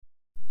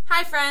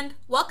Hi, friend.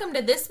 Welcome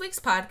to this week's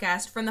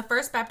podcast from the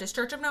First Baptist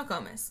Church of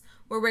Nokomis,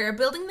 where we are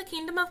building the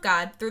kingdom of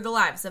God through the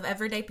lives of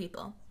everyday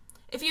people.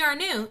 If you are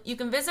new, you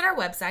can visit our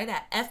website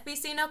at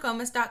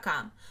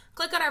fbcnokomis.com.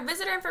 Click on our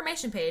visitor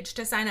information page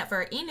to sign up for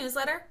our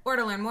e-newsletter or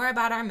to learn more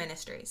about our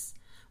ministries.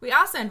 We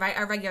also invite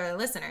our regular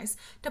listeners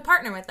to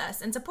partner with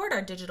us and support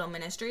our digital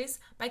ministries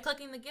by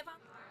clicking the Give On.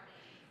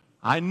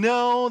 I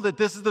know that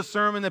this is the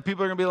sermon that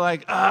people are going to be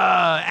like,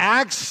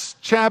 Acts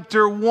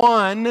chapter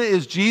 1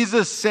 is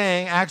Jesus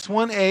saying, Acts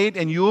 1:8,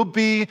 and you will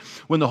be,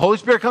 when the Holy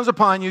Spirit comes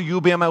upon you, you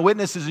will be my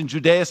witnesses in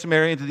Judea,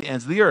 Samaria, and to the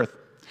ends of the earth.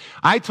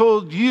 I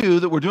told you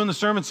that we're doing the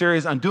sermon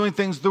series on doing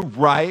things the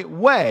right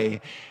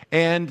way.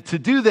 And to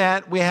do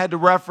that, we had to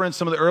reference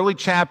some of the early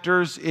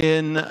chapters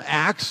in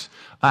Acts,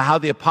 how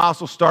the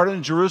apostles started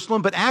in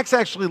Jerusalem. But Acts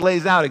actually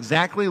lays out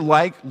exactly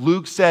like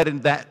Luke said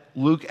in that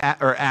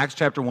Acts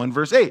chapter 1,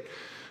 verse 8.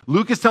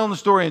 Luke is telling the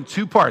story in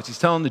two parts. He's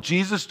telling the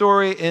Jesus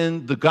story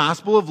in the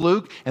Gospel of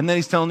Luke, and then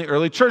he's telling the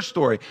early church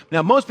story.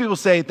 Now, most people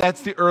say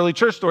that's the early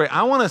church story.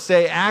 I want to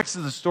say Acts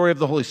is the story of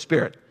the Holy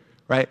Spirit,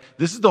 right?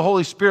 This is the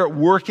Holy Spirit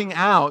working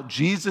out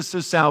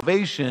Jesus'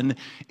 salvation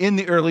in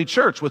the early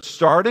church. What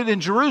started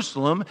in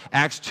Jerusalem,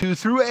 Acts 2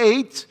 through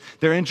 8,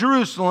 they're in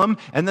Jerusalem,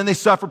 and then they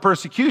suffer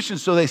persecution,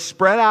 so they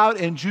spread out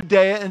in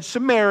Judea and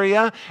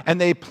Samaria,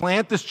 and they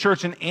plant this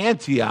church in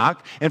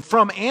Antioch, and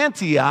from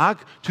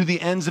Antioch to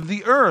the ends of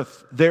the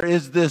earth, there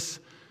is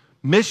this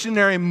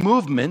missionary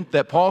movement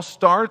that Paul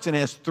starts and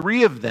has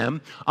three of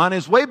them. On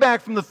his way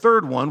back from the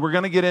third one, we're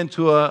going to get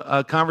into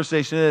a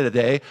conversation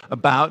today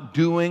about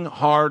doing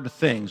hard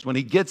things. When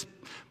he gets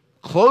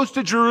close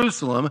to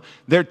Jerusalem,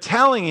 they're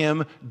telling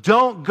him,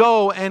 don't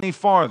go any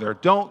farther.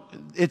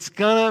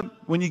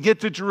 When you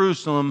get to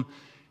Jerusalem,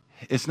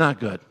 it's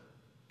not good.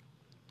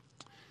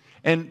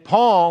 And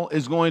Paul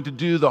is going to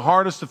do the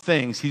hardest of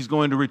things. He's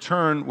going to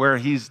return where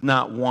he's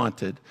not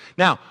wanted.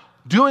 Now,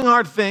 doing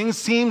hard things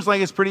seems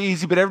like it's pretty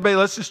easy, but everybody,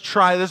 let's just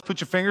try this.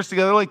 Put your fingers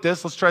together like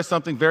this. Let's try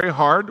something very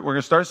hard. We're going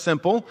to start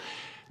simple.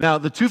 Now,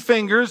 the two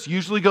fingers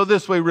usually go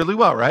this way really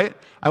well, right?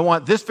 I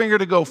want this finger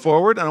to go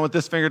forward, and I want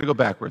this finger to go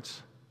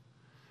backwards.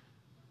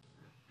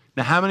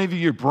 Now, how many of you,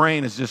 your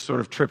brain is just sort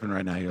of tripping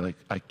right now? You're like,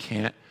 I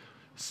can't.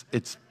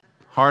 It's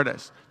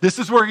hardest. This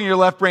is working your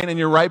left brain and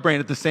your right brain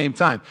at the same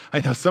time.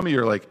 I know some of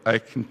you are like, I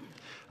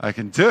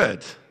can do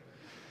it.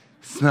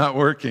 It's not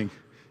working.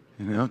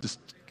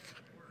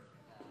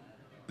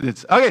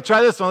 Okay,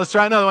 try this one. Let's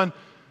try another one.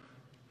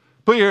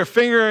 Put your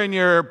finger and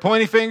your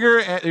pointy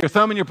finger, your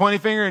thumb and your pointy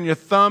finger, and your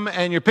thumb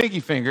and your pinky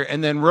finger,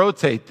 and then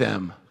rotate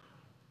them.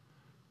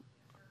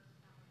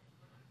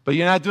 But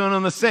you're not doing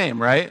them the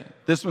same, right?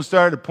 This one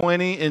started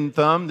pointy and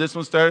thumb. This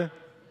one started.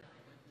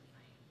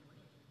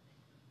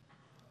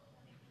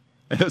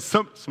 And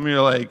some of you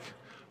are like,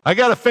 I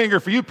got a finger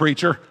for you,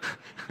 preacher.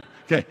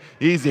 Okay,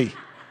 easy.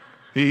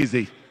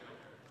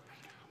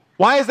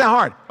 Why is that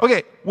hard?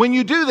 Okay, when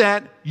you do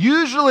that,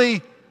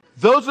 usually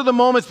those are the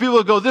moments people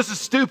will go, this is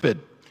stupid.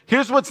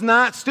 Here's what's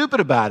not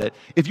stupid about it.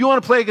 If you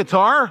want to play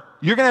guitar,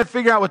 you're going to have to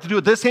figure out what to do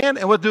with this hand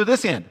and what to do with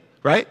this hand,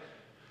 right?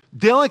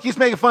 Dylan keeps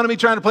making fun of me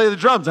trying to play the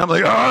drums. I'm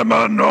like, I'm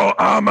a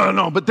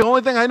no. But the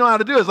only thing I know how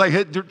to do is like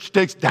hit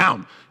sticks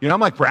down.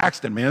 I'm like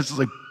Braxton, man. It's just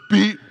like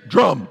beat,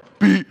 drum,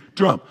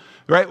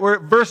 right?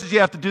 Versus you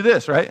have to do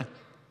this, right?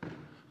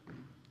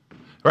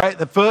 Right?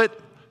 The foot,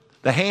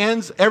 the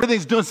hands,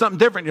 everything's doing something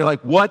different. You're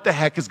like, what the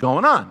heck is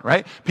going on,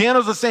 right?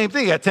 Piano's the same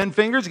thing. You got 10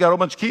 fingers, you got a whole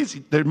bunch of keys,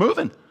 they're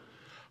moving.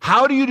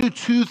 How do you do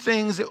two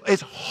things?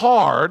 It's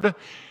hard.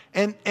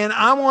 And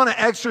I want to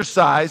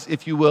exercise,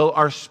 if you will,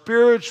 our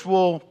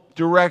spiritual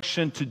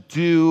direction to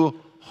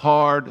do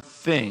hard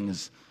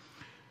things.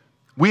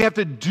 We have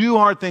to do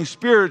hard things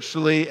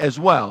spiritually as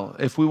well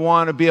if we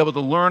want to be able to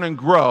learn and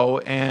grow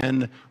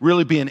and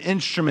really be an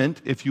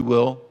instrument, if you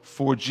will,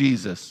 for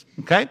Jesus.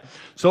 Okay?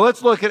 So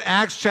let's look at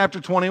Acts chapter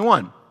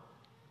 21.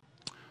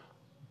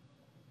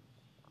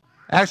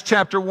 Acts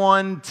chapter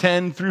 1,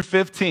 10 through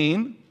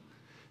 15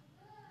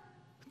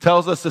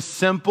 tells us a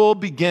simple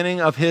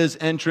beginning of his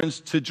entrance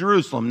to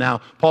Jerusalem.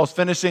 Now, Paul's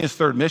finishing his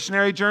third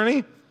missionary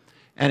journey,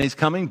 and he's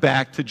coming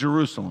back to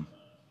Jerusalem.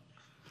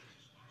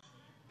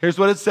 Here's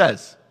what it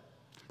says.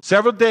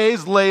 Several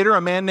days later,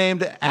 a man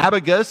named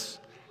Agabus,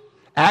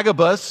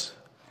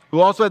 who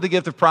also had the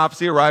gift of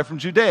prophecy, arrived from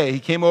Judea. He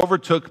came over,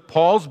 took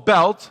Paul's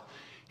belt,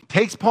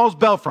 takes Paul's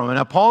belt from him.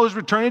 Now, Paul is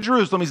returning to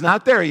Jerusalem. He's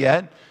not there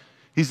yet.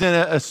 He's in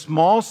a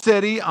small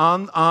city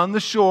on the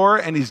shore,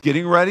 and he's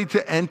getting ready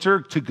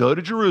to go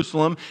to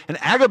Jerusalem. And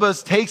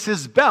Agabus takes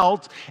his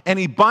belt, and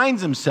he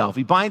binds himself.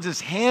 He binds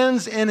his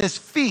hands and his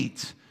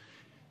feet.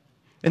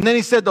 And then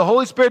he said, the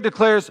Holy Spirit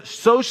declares,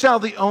 so shall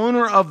the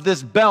owner of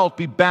this belt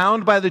be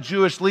bound by the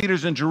Jewish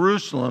leaders in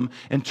Jerusalem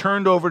and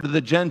turned over to the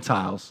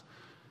Gentiles.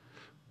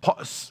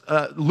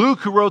 Luke,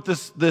 who wrote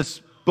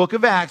this book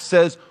of Acts,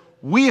 says,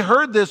 we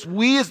heard this.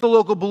 We as the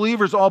local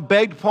believers all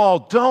begged Paul,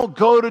 don't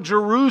go to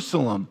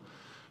Jerusalem.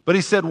 But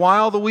he said, why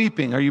all the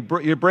weeping?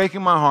 You're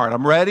breaking my heart.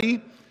 I'm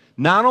ready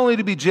not only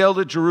to be jailed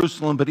at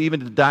Jerusalem, but even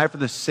to die for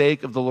the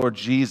sake of the Lord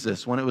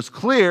Jesus. When it was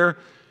clear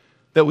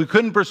that we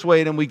couldn't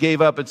persuade him, we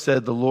gave up and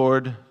said, the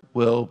Lord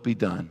will be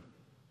done.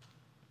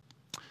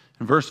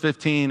 In verse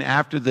 15,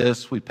 after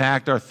this, we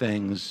packed our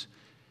things,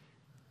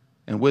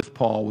 and with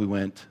Paul, we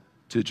went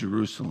to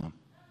Jerusalem.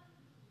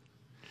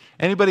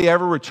 Anybody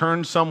ever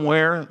returned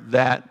somewhere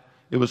that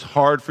it was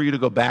hard for you to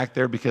go back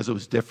there because it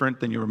was different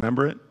than you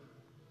remember it?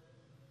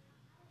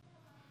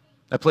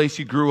 That place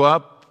you grew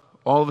up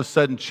all of a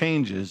sudden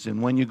changes,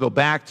 and when you go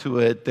back to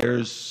it,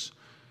 there's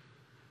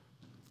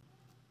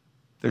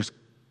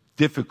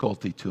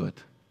difficulty to it.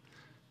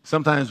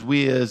 Sometimes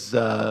we as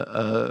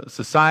a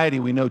society,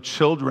 we know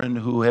children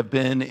who have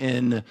been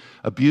in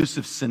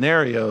abusive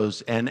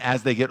scenarios, and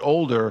as they get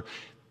older,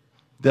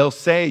 they'll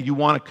say you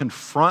want to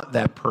confront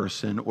that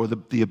person or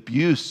the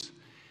abuse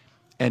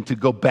and to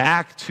go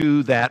back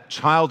to that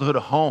childhood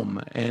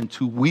home and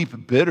to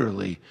weep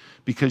bitterly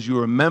because you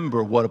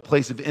remember what a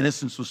place of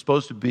innocence was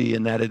supposed to be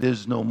and that it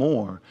is no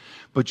more.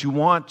 But you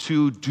want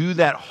to do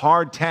that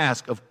hard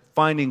task of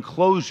finding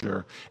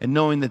closure and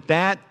knowing that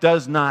that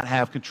does not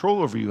have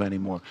control over you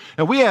anymore.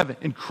 And we have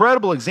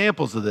incredible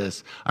examples of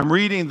this. I'm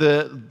reading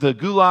the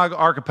Gulag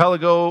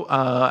Archipelago,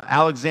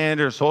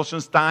 Alexander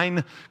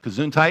Solzhenitsyn,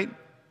 Gesundheit.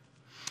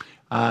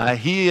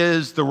 He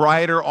is the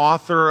writer,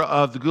 author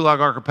of the Gulag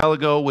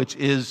Archipelago, which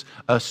is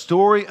a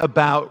story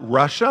about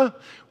Russia.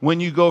 When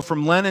you go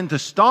from Lenin to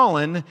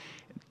Stalin,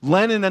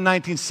 Lenin in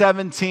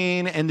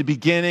 1917 and the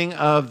beginning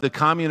of the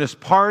Communist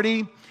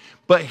Party.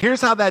 But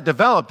here's how that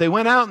developed. They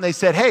went out and they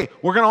said, hey,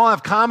 we're going to all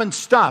have common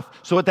stuff.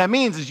 So what that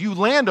means is you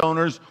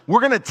landowners,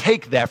 we're going to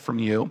take that from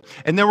you,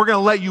 and then we're going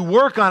to let you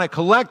work on it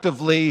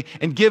collectively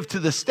and give to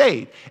the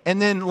state. And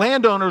then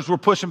landowners were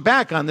pushing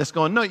back on this,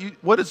 going, no,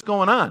 what is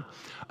going on?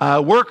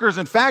 Workers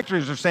in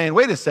factories are saying,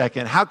 wait a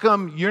second, how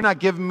come you're not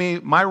giving me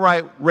my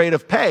right rate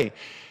of pay?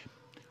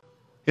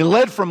 It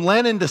led from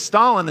Lenin to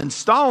Stalin, and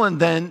Stalin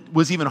then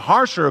was even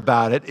harsher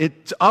about it.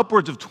 It's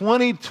upwards of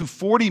 20 to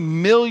 40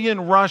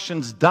 million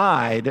Russians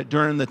died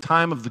during the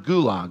time of the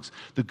gulags.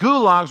 The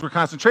gulags were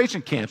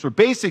concentration camps, where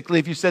basically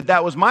if you said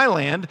that was my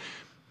land,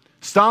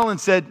 Stalin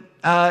said,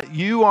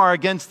 you are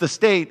against the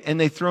state, and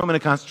they threw him in a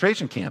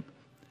concentration camp.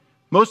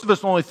 Most of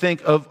us only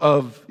think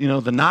of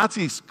the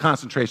Nazi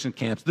concentration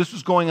camps. This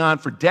was going on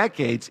for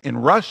decades in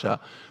Russia.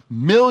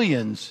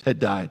 Millions had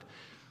died.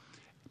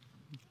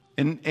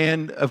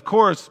 And of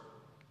course,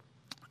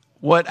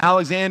 what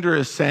Alexander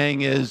is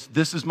saying is,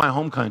 this is my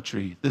home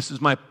country. This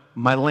is my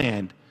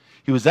land.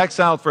 He was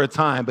exiled for a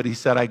time, but he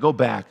said, I go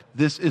back.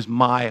 This is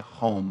my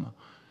home.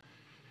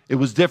 It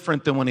was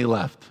different than when he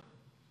left.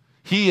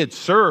 He had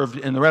served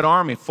in the Red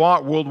Army,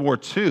 fought World War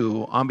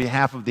II on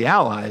behalf of the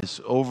Allies,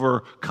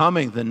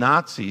 overcoming the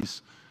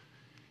Nazis,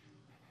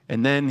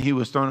 and then he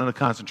was thrown in a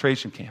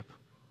concentration camp.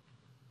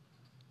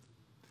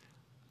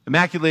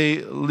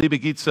 Immaculée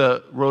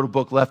Liebigitsa wrote a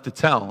book, Left to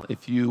Tell.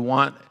 If you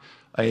want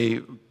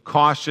a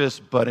cautious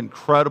but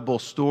incredible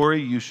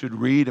story, you should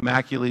read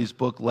Immaculate's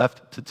book,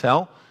 Left to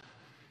Tell.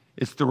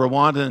 It's the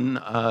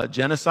Rwandan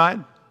genocide.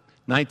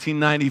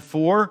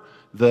 1994,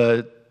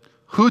 the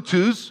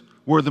Hutus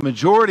were the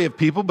majority of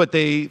people, but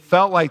they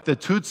felt like the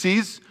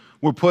Tutsis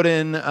were put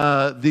in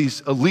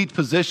these elite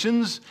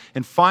positions.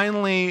 And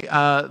finally,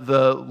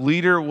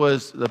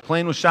 the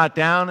plane was shot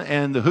down,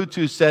 and the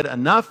Hutus said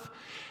enough.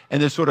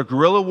 And this sort of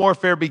guerrilla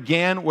warfare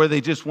began where they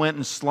just went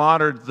and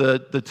slaughtered the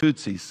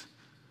Tutsis.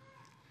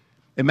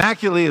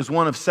 Immaculée is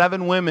one of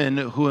 7 women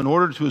who, in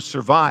order to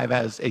survive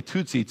as a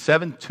Tutsi,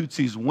 7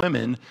 Tutsis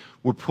women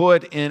were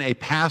put in a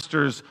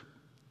pastor's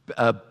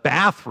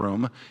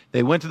bathroom.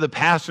 They went to the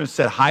pastor and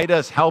said, hide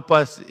us, help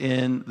us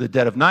in the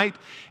dead of night.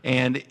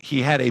 And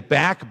he had a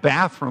back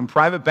bathroom,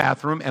 private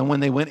bathroom. And when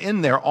they went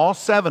in there, all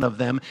 7 of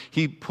them,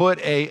 he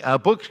put a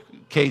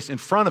bookcase in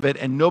front of it,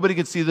 and nobody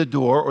could see the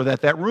door or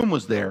that room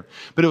was there.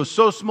 But it was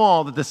so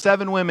small that the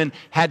 7 women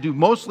had to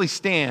mostly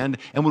stand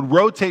and would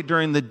rotate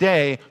during the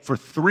day for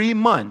 3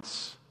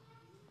 months.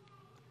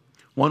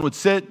 One would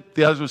sit,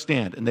 the others would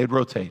stand, and they'd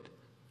rotate.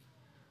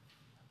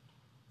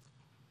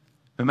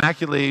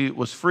 Immaculée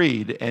was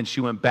freed, and she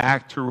went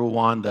back to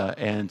Rwanda,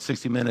 and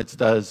 60 Minutes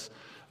does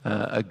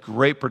a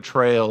great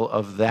portrayal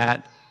of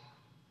that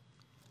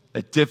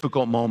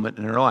difficult moment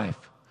in her life.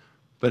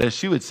 But as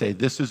she would say,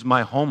 this is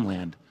my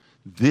homeland.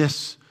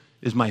 This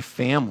is my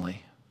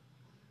family.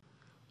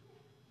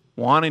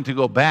 Wanting to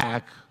go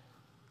back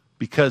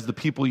because the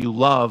people you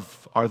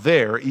love are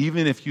there,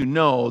 even if you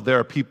know there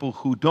are people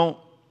who don't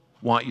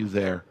want you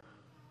there,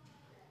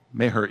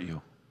 may hurt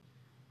you.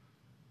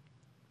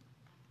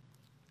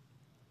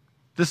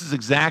 This is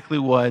exactly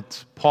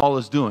what Paul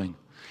is doing.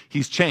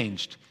 He's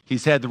changed.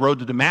 He's had the road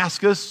to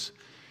Damascus.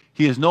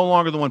 He is no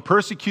longer the one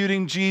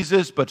persecuting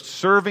Jesus, but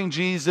serving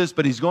Jesus,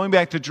 but he's going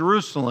back to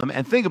Jerusalem.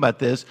 And think about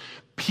this.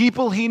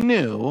 People he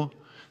knew,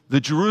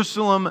 the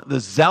Jerusalem, the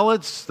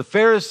Zealots, the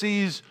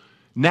Pharisees,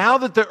 now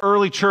that the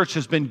early church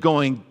has been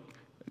going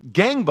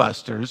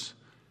gangbusters,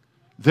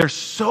 they're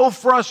so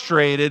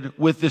frustrated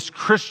with this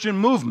Christian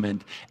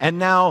movement. And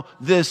now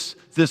this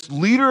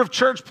leader of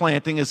church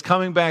planting is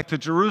coming back to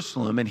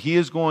Jerusalem, and he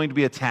is going to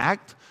be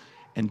attacked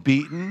and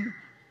beaten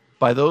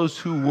by those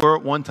who were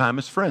at one time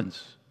his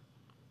friends.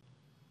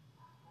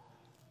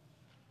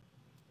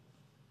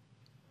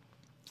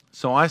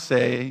 So I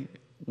say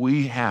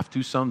we have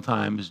to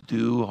sometimes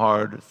do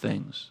hard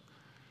things.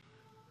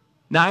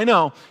 Now, I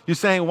know you're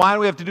saying, why do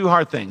we have to do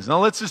hard things? Now,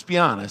 let's just be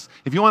honest.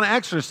 If you want to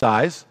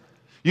exercise,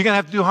 you're going to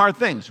have to do hard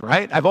things,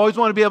 right? I've always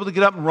wanted to be able to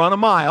get up and run a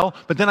mile,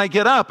 but then I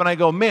get up and I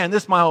go, man,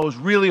 this mile was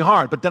really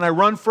hard. But then I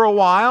run for a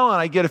while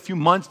and I get a few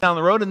months down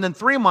the road, and then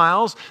 3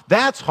 miles,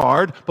 that's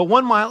hard, but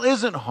 1 mile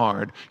isn't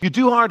hard. You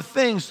do hard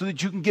things so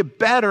that you can get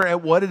better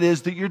at what it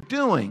is that you're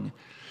doing.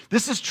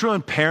 This is true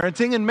in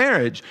parenting and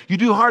marriage. You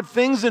do hard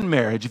things in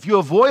marriage. If you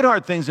avoid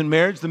hard things in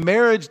marriage, the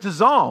marriage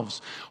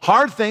dissolves.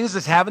 Hard things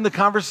is having the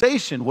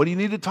conversation. What do you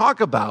need to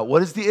talk about?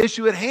 What is the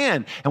issue at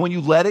hand? And when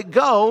you let it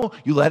go,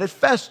 you let it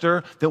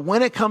fester, that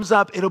when it comes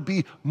up, it'll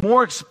be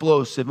more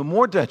explosive and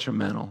more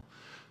detrimental.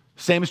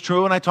 Same is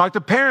true when I talk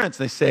to parents.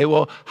 They say,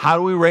 well, how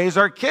do we raise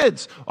our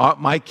kids?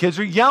 My kids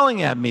are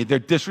yelling at me. They're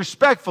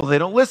disrespectful. They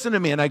don't listen to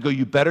me. And I go,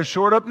 you better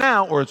shore it up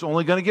now or it's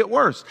only going to get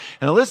worse.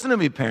 And listen to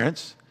me,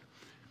 parents.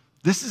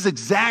 This is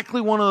exactly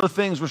one of the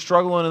things we're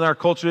struggling in our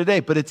culture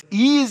today, but it's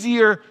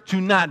easier to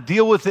not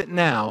deal with it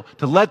now,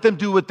 to let them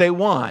do what they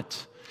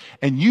want,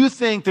 and you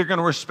think they're going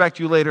to respect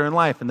you later in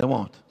life, and they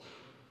won't.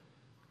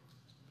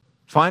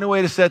 Find a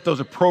way to set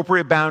those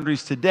appropriate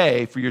boundaries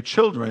today for your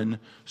children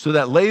so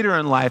that later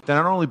in life, they're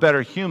not only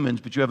better humans,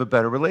 but you have a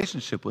better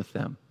relationship with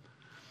them.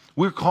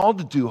 We're called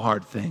to do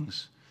hard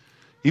things.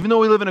 Even though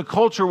we live in a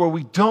culture where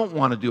we don't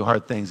want to do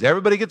hard things.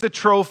 Everybody gets a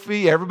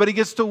trophy. Everybody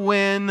gets to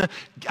win.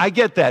 I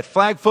get that.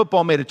 Flag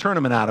football made a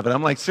tournament out of it.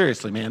 I'm like,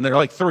 seriously, man, they're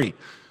like 3.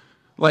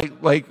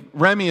 Like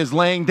Remy is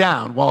laying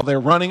down while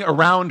they're running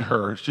around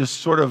her. It's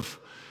just sort of,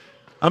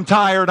 I'm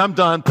tired, I'm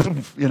done,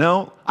 you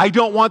know? I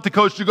don't want the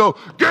coach to go,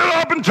 get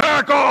up and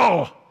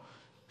tackle.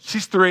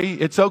 She's 3.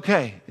 It's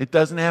okay. It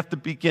doesn't have to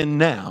begin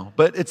now.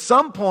 But at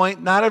some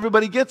point, not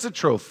everybody gets a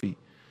trophy.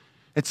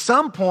 At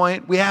some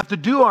point, we have to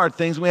do hard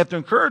things, and we have to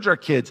encourage our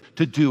kids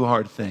to do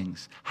hard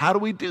things. How do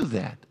we do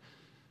that?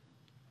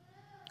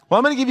 Well,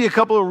 I'm going to give you a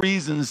couple of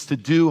reasons to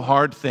do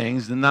hard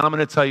things, and then I'm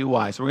going to tell you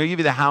why. So we're going to give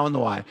you the how and the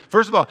why.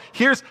 First of all,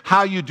 here's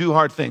how you do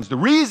hard things. The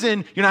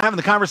reason you're not having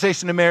the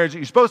conversation in marriage that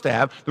you're supposed to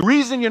have, the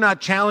reason you're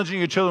not challenging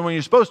your children when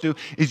you're supposed to,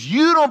 is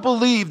you don't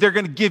believe they're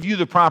going to give you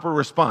the proper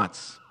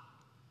response.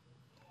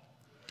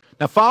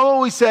 Now, follow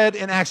what we said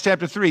in Acts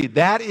chapter 3.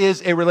 That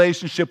is a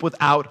relationship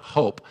without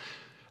hope.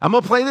 I'm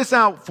going to play this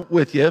out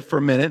with you for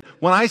a minute.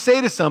 When I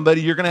say to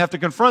somebody, you're going to have to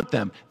confront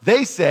them.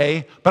 They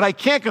say, but I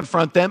can't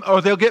confront them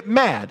or they'll get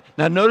mad.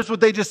 Now notice what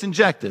they just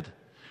injected.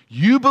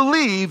 You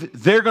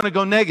believe they're going to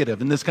go negative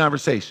in this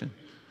conversation.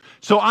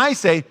 So I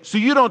say, so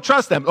you don't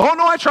trust them. Oh,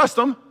 no, I trust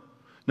them.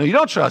 No, you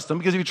don't trust them,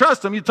 because if you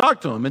trust them, you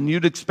talk to them, and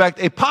you'd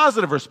expect a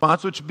positive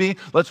response, which would be,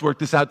 let's work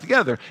this out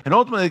together. And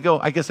ultimately they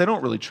go, I guess I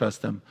don't really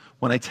trust them.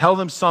 When I tell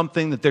them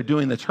something that they're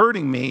doing that's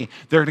hurting me,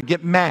 they're going to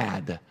get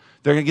mad.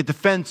 They're going to get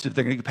defensive.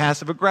 They're going to get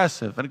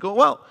passive-aggressive. And I go,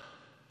 well,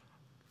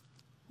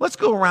 let's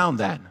go around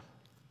that.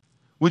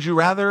 Would you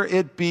rather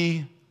it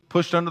be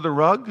pushed under the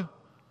rug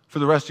for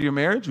the rest of your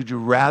marriage? Would you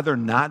rather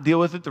not deal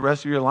with it the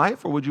rest of your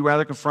life? Or would you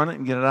rather confront it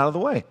and get it out of the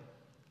way?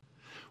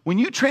 When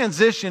you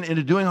transition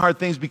into doing hard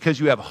things because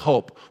you have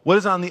hope, what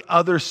is on the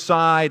other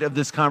side of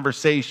this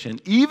conversation?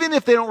 Even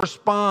if they don't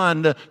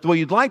respond the way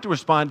you'd like to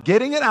respond,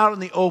 getting it out in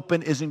the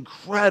open is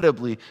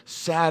incredibly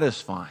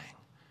satisfying.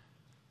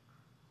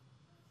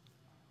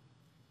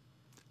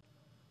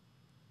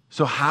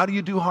 So how do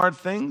you do hard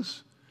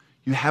things?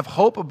 You have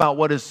hope about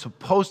what is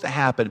supposed to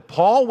happen.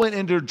 Paul went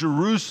into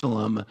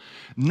Jerusalem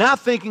not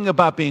thinking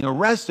about being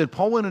arrested.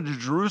 Paul went into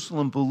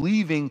Jerusalem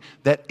believing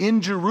that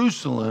in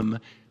Jerusalem,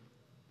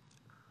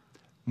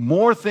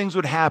 more things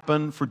would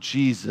happen for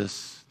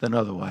Jesus than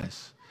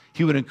otherwise.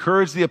 He would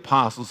encourage the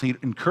apostles. He'd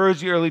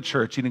encourage the early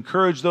church. He'd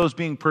encourage those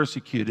being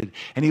persecuted.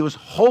 And he was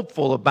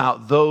hopeful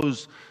about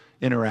those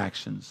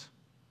interactions.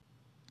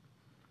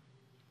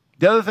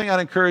 The other thing I'd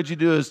encourage you to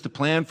do is to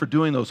plan for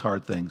doing those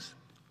hard things.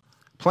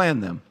 Plan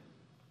them.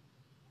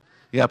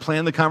 You got to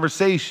plan the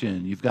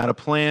conversation. You've got to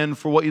plan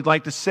for what you'd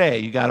like to say.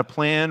 You got to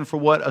plan for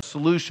what a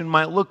solution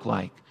might look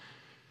like.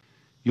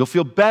 You'll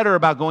feel better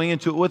about going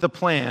into it with a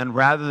plan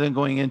rather than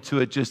going into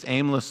it just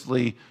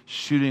aimlessly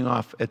shooting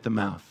off at the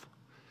mouth.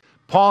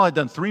 Paul had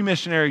done 3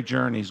 missionary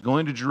journeys.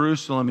 Going to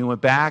Jerusalem, he went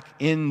back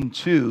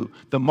into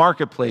the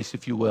marketplace,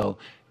 if you will.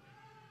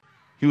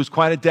 He was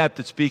quite adept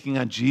at speaking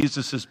on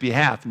Jesus'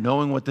 behalf,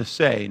 knowing what to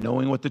say,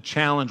 knowing what to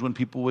challenge when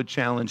people would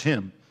challenge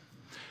him.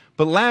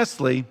 But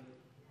lastly,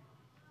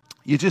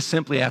 you just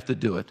simply have to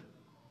do it.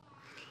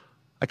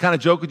 I kind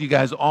of joke with you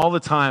guys all the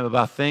time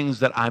about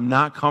things that I'm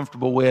not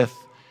comfortable with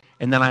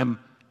and then I'm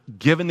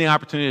given the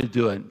opportunity to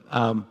do it.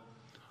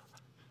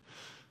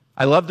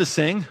 I love to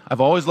sing.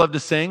 I've always loved to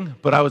sing,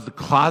 but I was the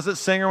closet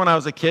singer when I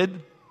was a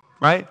kid,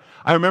 right?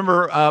 I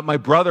remember my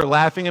brother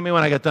laughing at me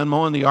when I got done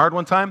mowing the yard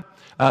one time.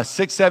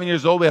 6, 7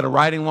 years old, we had a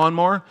riding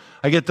lawnmower.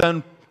 I get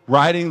done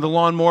riding the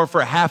lawnmower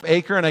for a half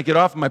acre, and I get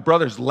off, and my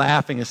brother's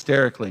laughing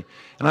hysterically.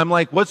 And I'm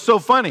like, what's so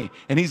funny?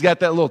 And he's got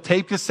that little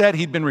tape cassette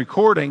he'd been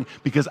recording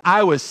because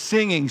I was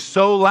singing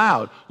so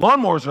loud.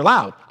 Lawnmowers are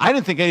loud. I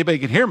didn't think anybody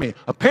could hear me.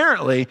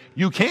 Apparently,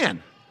 you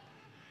can.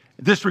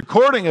 this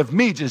recording of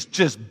me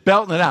just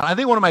belting it out. I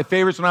think one of my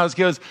favorites when I was a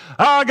kid was,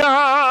 our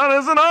God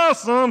is an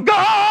awesome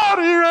God,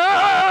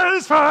 he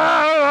reigns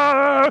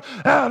forever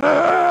and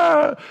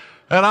ever.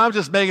 And I'm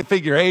just making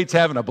figure eights,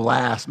 having a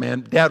blast,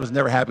 man. Dad was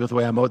never happy with the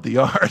way I mowed the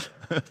yard.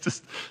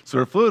 Just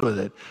sort of fluid with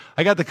it.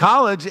 I got to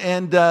college,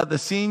 and the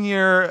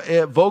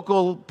senior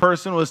vocal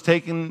person was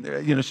taking,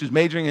 she was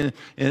majoring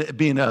in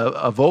being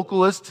a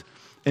vocalist.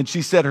 And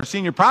she said her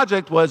senior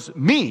project was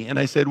me. And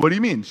I said, what do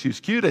you mean? She was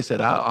cute. I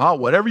said, I'll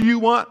whatever you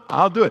want,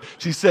 I'll do it.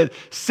 She said,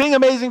 sing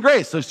Amazing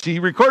Grace. So she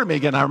recorded me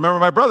again. I remember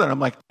my brother, and I'm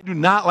like, I do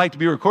not like to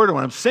be recorded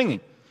when I'm singing.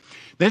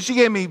 Then she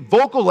gave me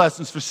vocal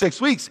lessons for 6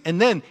 weeks.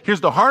 And then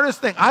here's the hardest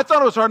thing. I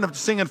thought it was hard enough to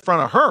sing in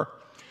front of her.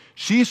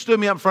 She stood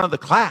me up in front of the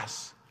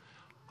class.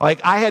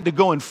 Like, I had to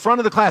go in front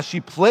of the class. She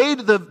played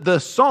the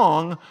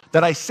song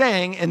that I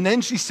sang, and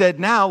then she said,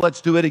 now let's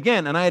do it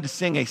again. And I had to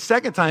sing a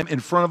second time in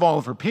front of all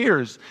of her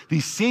peers,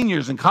 these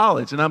seniors in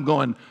college. And I'm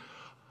going,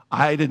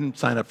 I didn't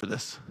sign up for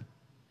this.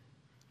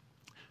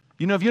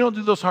 If you don't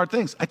do those hard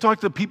things, I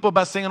talk to people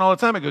about singing all the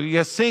time. I go, you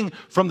got to sing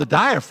from the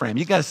diaphragm.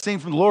 You got to sing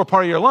from the lower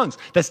part of your lungs.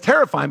 That's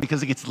terrifying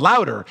because it gets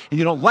louder, and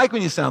you don't like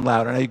when you sound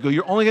louder. And I go,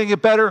 you're only going to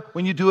get better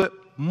when you do it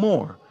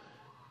more.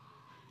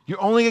 You're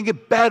only going to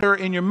get better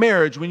in your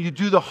marriage when you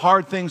do the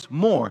hard things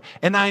more.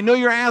 And I know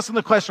you're asking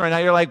the question right now.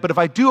 You're like, but if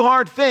I do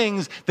hard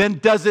things, then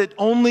does it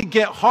only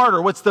get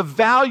harder? What's the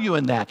value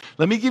in that?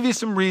 Let me give you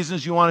some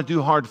reasons you want to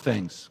do hard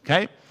things,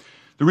 okay?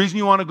 The reason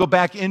you want to go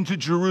back into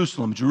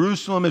Jerusalem.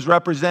 Jerusalem is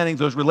representing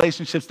those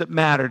relationships that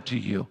matter to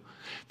you,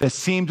 that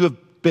seem to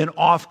have been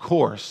off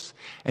course.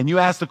 And you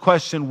ask the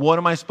question, what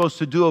am I supposed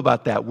to do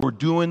about that? We're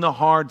doing the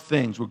hard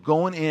things. We're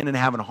going in and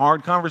having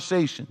hard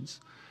conversations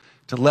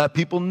to let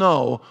people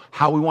know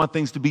how we want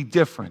things to be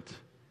different.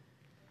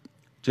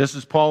 Just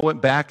as Paul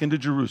went back into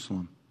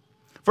Jerusalem.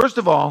 First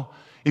of all,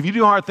 if you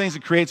do hard things,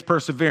 it creates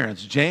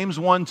perseverance. James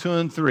 1, 2,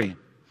 and 3.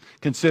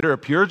 Consider it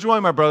pure joy,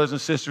 my brothers and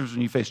sisters,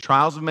 when you face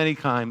trials of many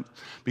kinds,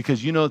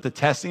 because you know that the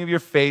testing of your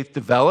faith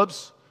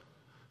develops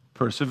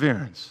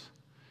perseverance.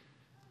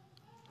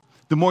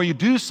 The more you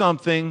do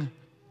something,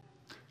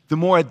 the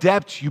more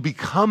adept you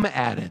become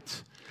at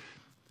it.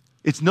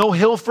 It's no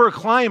hill for a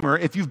climber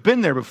if you've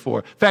been there before.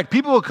 In fact,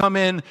 people will come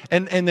in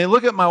and they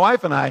look at my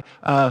wife and I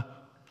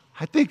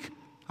think,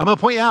 I'm going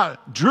to point you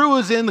out, Drew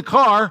was in the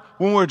car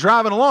when we were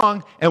driving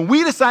along, and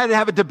we decided to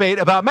have a debate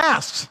about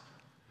masks.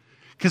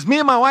 Because me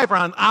and my wife are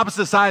on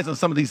opposite sides on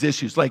some of these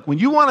issues. Like, when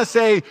you want to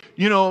say,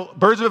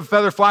 birds of a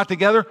feather flock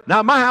together,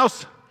 not in my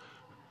house.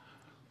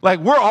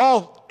 Like, we're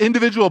all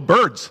individual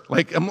birds.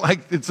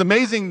 It's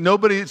amazing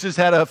nobody's just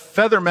had a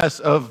feather mess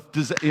of,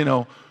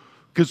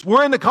 because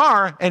we're in the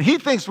car, and he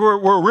thinks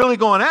we're really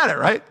going at it,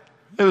 right?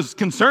 It was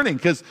concerning,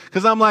 because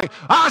I'm like,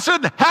 I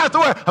shouldn't have to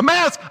wear a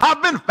mask.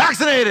 I've been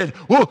vaccinated.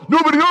 Well,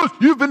 nobody knows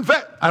you've been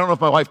I don't know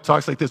if my wife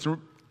talks like this.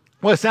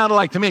 What it sounded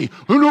like to me.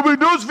 Well, nobody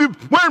knows if you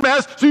wear a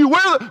mask, so you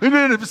wear it, and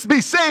then it's to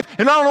be safe.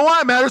 And I don't know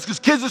why it matters, because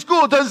kids at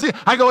school, it doesn't.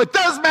 I go, it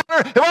does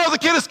matter. If I was a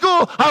kid at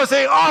school, I would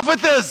say, off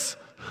with this.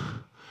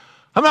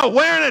 I'm not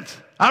wearing it.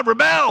 I'd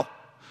rebel.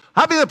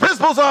 I'd be in the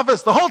principal's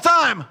office the whole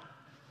time.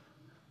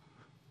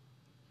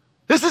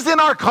 This is in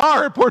our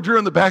car. Poor Drew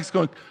in the back's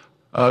going,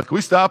 can we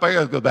stop? I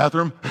got to go to the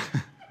bathroom.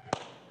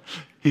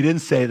 He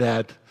didn't say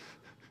that.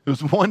 It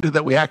was a wonder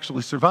that we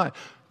actually survived.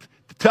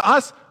 To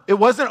us, it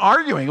wasn't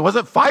arguing. It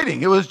wasn't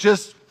fighting. It was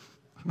just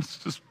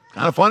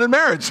kind of fun in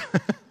marriage.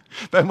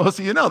 But most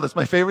of you know that's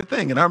my favorite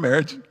thing in our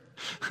marriage.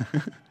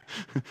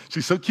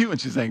 She's so cute when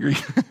she's angry.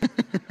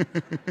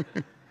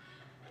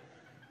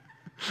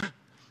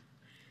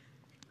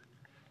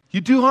 You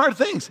do hard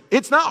things.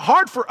 It's not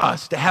hard for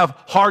us to have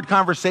hard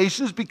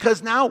conversations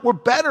because now we're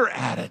better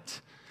at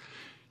it.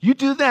 You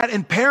do that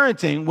in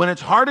parenting when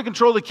it's hard to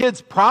control the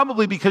kids,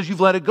 probably because you've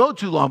let it go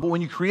too long. But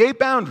when you create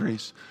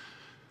boundaries,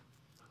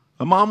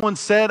 a mom once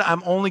said,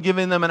 I'm only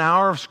giving them an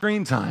hour of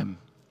screen time.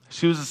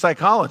 She was a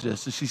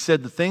psychologist, and she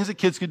said the things that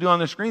kids can do on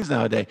their screens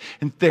nowadays,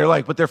 and they're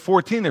like, but they're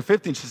 14, they're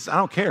 15. She says, I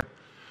don't care.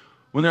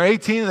 When they're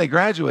 18 and they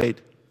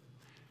graduate,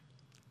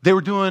 they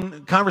were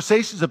doing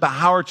conversations about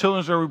how our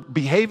children are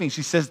behaving.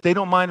 She says they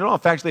don't mind at all. In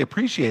fact, they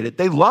appreciate it.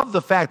 They love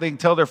the fact they can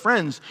tell their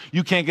friends,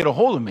 you can't get a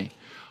hold of me.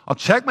 I'll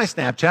check my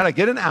Snapchat. I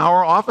get an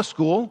hour off of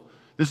school.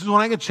 This is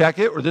when I can check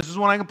it, or this is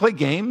when I can play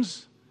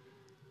games.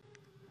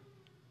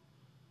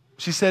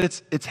 She said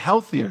it's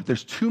healthier.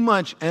 There's too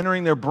much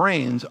entering their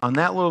brains on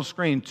that little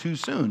screen too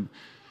soon.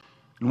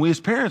 And we as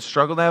parents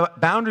struggle to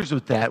have boundaries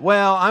with that.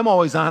 Well, I'm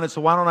always on it,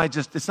 so why don't I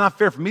it's not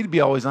fair for me to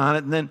be always on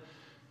it. And then,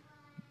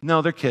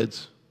 no, they're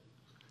kids.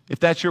 If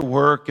that's your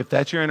work, if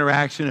that's your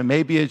interaction, and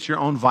maybe it's your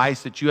own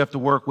vice that you have to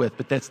work with,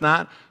 but that's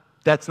not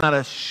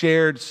a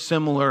shared,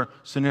 similar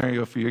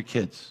scenario for your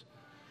kids.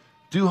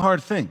 Do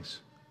hard things.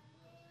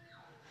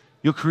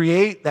 You'll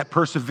create that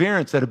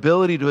perseverance, that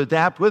ability to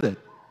adapt with it.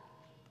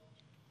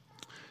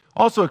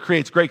 Also, it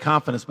creates great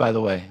confidence, by the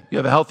way. You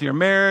have a healthier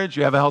marriage,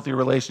 you have a healthier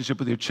relationship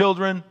with your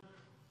children.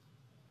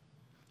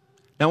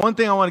 Now, one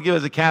thing I want to give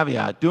as a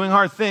caveat, doing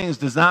hard things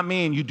does not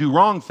mean you do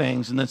wrong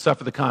things and then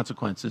suffer the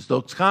consequences.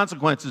 Those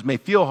consequences may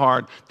feel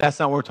hard. That's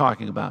not what we're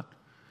talking about.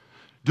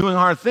 Doing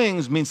hard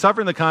things means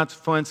suffering the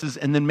consequences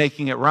and then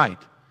making it right.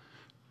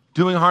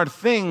 Doing hard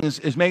things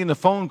is making the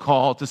phone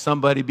call to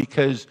somebody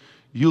because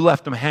you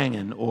left them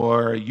hanging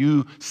or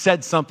you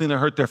said something that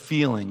hurt their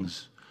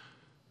feelings.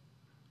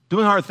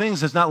 Doing hard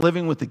things is not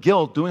living with the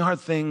guilt. Doing hard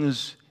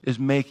things is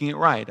making it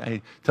right.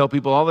 I tell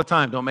people all the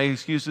time, don't make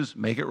excuses,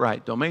 make it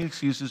right. Don't make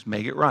excuses,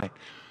 make it right.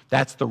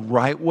 That's the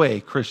right way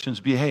Christians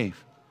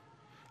behave.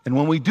 And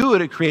when we do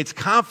it, it creates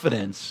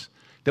confidence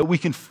that we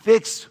can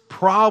fix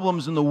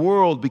problems in the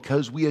world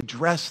because we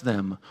address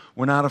them.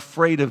 We're not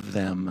afraid of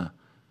them.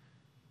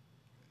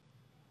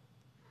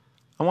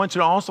 I want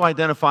you to also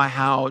identify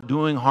how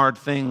doing hard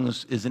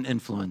things is an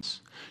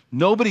influence.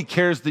 Nobody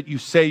cares that you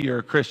say you're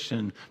a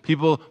Christian.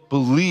 People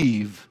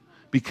believe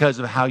because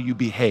of how you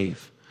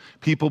behave.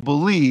 People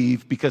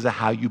believe because of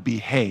how you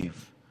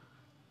behave.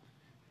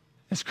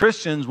 As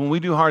Christians, when we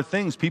do hard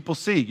things, people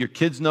see. Your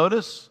kids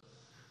notice.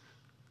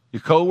 Your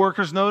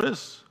coworkers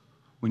notice.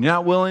 When you're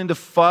not willing to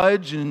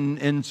fudge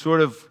and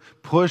sort of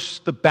push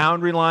the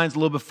boundary lines a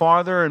little bit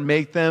farther and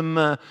make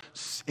them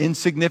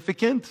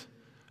insignificant,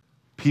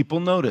 people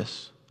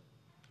notice.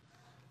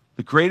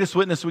 The greatest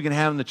witness we can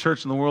have in the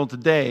church and the world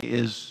today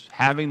is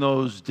having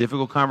those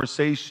difficult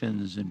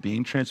conversations and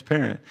being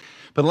transparent.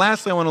 But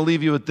lastly, I want to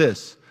leave you with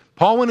this.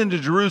 Paul went into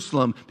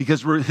Jerusalem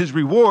because his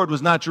reward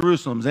was not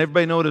Jerusalem. Does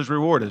everybody know what his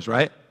reward is,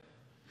 right?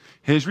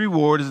 His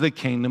reward is the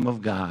kingdom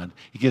of God.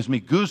 It gives me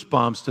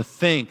goosebumps to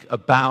think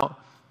about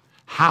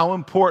how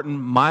important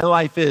my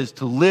life is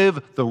to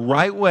live the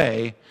right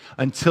way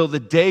until the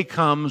day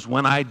comes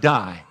when I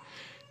die.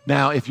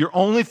 Now, if you're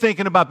only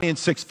thinking about being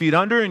 6 feet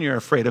under and you're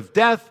afraid of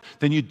death,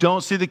 then you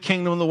don't see the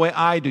kingdom the way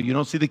I do. You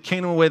don't see the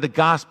kingdom the way the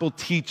gospel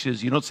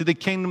teaches. You don't see the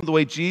kingdom the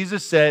way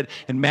Jesus said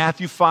in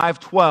Matthew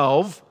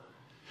 5:12,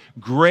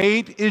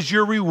 great is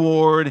your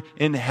reward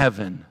in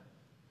heaven.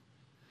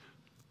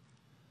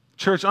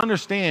 Church,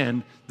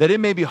 understand that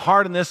it may be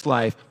hard in this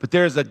life, but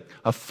there's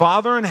a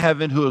Father in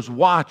heaven who is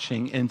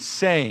watching and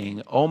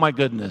saying, oh my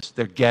goodness,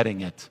 they're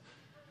getting it.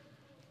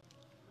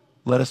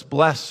 Let us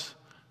bless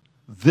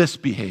this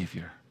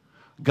behavior.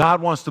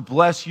 God wants to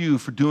bless you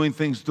for doing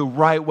things the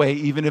right way,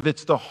 even if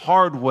it's the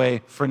hard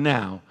way for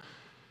now.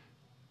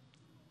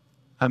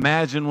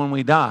 Imagine when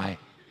we die.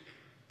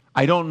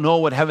 I don't know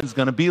what heaven's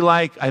going to be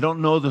like. I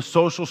don't know the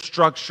social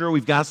structure.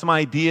 We've got some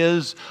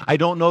ideas. I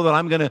don't know that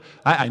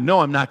I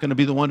know I'm not going to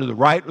be the one to the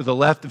right or the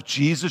left of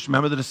Jesus.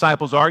 Remember, the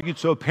disciples argued.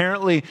 So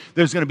apparently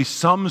there's going to be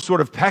some sort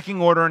of pecking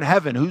order in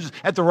heaven. Who's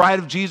at the right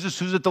of Jesus?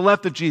 Who's at the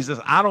left of Jesus?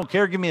 I don't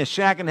care. Give me a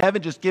shack in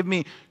heaven. Just give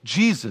me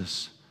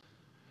Jesus.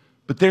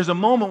 But there's a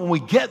moment when we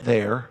get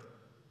there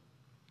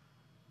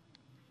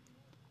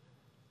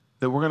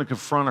that we're going to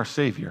confront our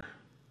Savior.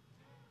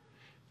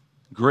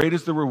 Great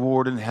is the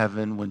reward in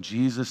heaven when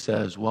Jesus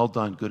says, well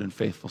done, good and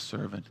faithful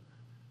servant.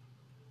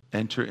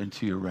 Enter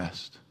into your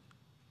rest.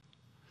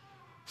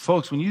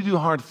 Folks, when you do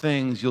hard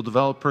things, you'll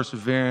develop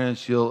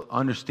perseverance. You'll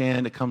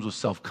understand it comes with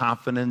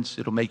self-confidence.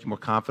 It'll make you more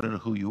confident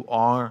of who you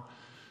are.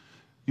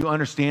 You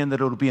understand that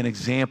it'll be an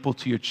example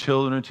to your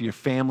children, to your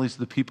families, to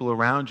the people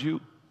around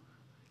you.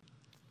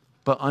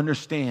 But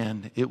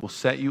understand it will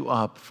set you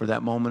up for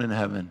that moment in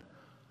heaven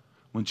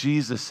when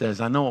Jesus says,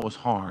 I know it was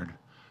hard,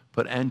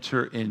 but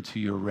enter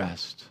into your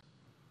rest.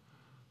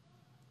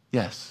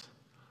 Yes,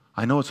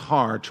 I know it's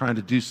hard trying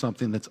to do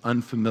something that's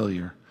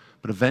unfamiliar,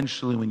 but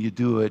eventually when you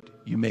do it,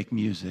 you make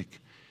music.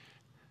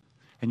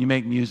 And you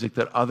make music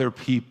that other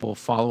people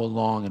follow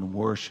along and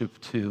worship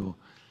to.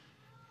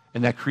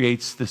 And that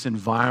creates this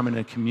environment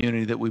and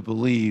community that we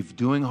believe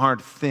doing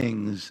hard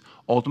things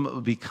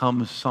ultimately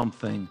becomes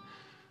something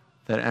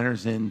that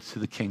enters into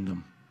the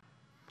kingdom.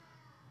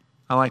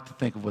 I like to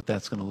think of what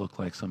that's going to look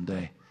like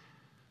someday.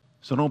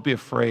 So don't be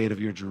afraid of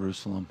your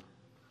Jerusalem.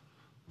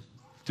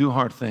 Do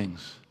hard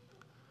things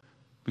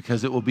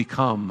because it will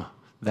become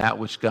that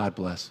which God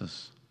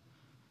blesses.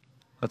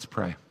 Let's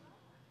pray.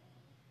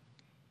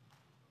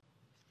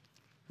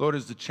 Lord,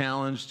 it's a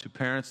challenge to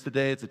parents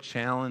today. It's a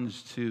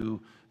challenge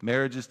to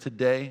marriages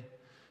today.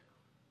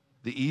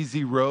 The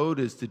easy road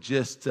is to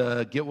just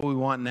get what we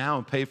want now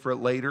and pay for it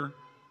later.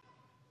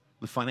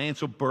 The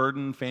financial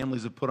burden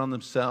families have put on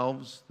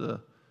themselves, the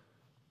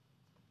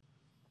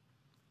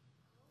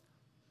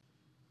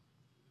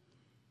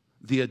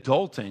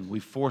adulting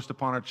we've forced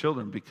upon our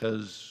children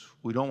because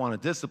we don't want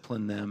to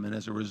discipline them, and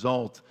as a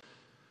result,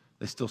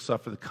 they still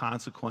suffer the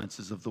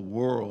consequences of the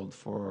world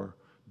for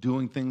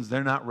doing things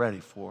they're not ready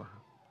for.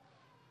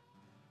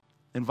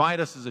 Invite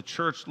us as a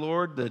church,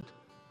 Lord, that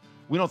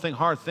we don't think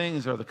hard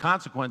things are the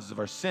consequences of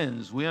our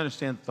sins. We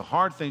understand that the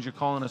hard things you're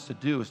calling us to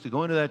do is to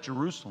go into that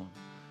Jerusalem,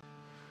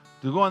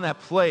 to go in that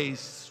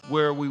place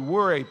where we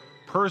were a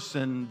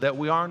person that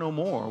we are no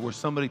more. We're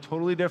somebody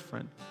totally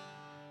different.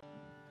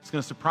 It's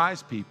going to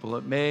surprise people.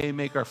 It may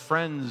make our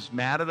friends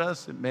mad at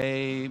us. It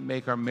may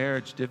make our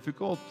marriage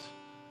difficult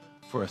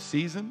for a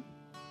season.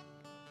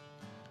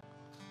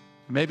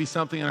 It may be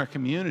something in our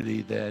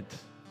community that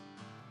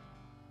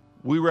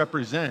we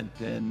represent.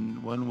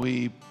 And when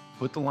we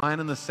put the line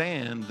in the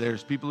sand,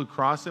 there's people who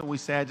cross it and we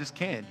say, I just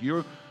can't.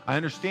 I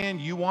understand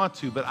you want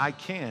to, but I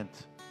can't.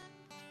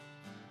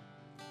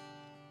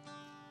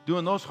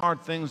 Doing those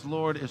hard things,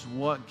 Lord, is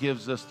what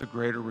gives us the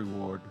greater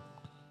reward.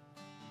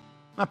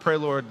 I pray,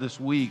 Lord, this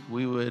week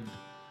we would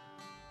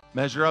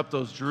measure up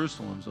those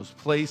Jerusalems, those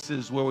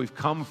places where we've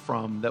come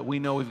from that we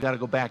know we've got to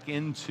go back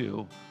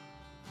into.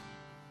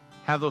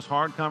 Have those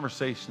hard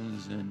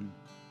conversations and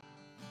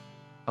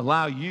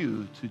allow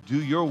you to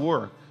do your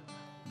work,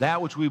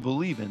 that which we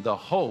believe in, the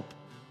hope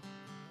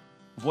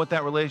of what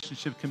that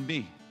relationship can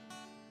be.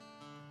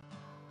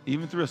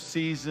 Even through a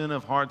season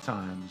of hard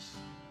times,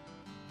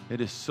 it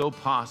is so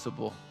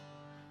possible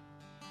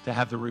to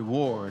have the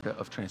reward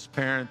of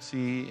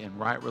transparency and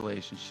right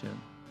relationship,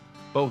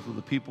 both with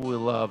the people we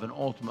love and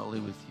ultimately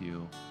with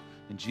you.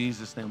 In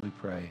Jesus' name we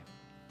pray.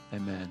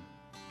 Amen.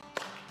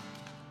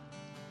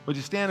 Would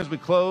you stand as we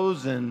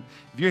close? And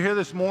if you're here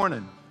this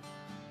morning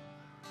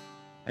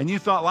and you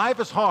thought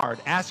life is hard,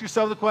 ask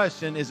yourself the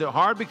question, is it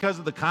hard because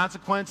of the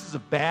consequences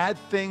of bad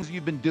things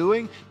you've been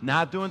doing,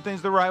 not doing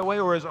things the right way,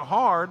 or is it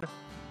hard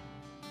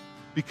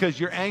because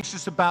you're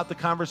anxious about the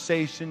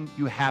conversation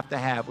you have to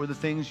have or the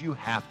things you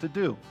have to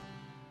do?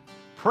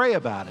 Pray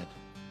about it.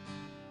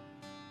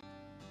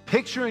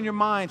 Picture in your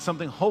mind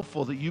something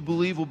hopeful that you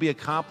believe will be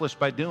accomplished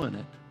by doing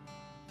it.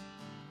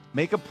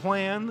 Make a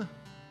plan,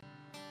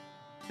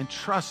 and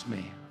trust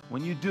me,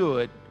 when you do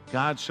it,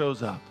 God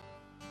shows up.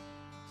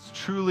 It's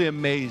truly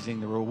amazing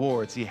the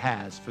rewards He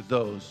has for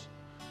those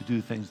who do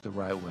things the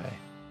right way.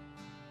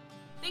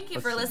 Thank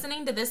you for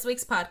listening to this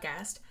week's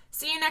podcast.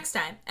 See you next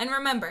time. And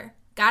remember,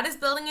 God is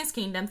building His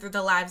kingdom through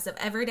the lives of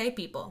everyday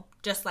people,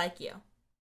 just like you.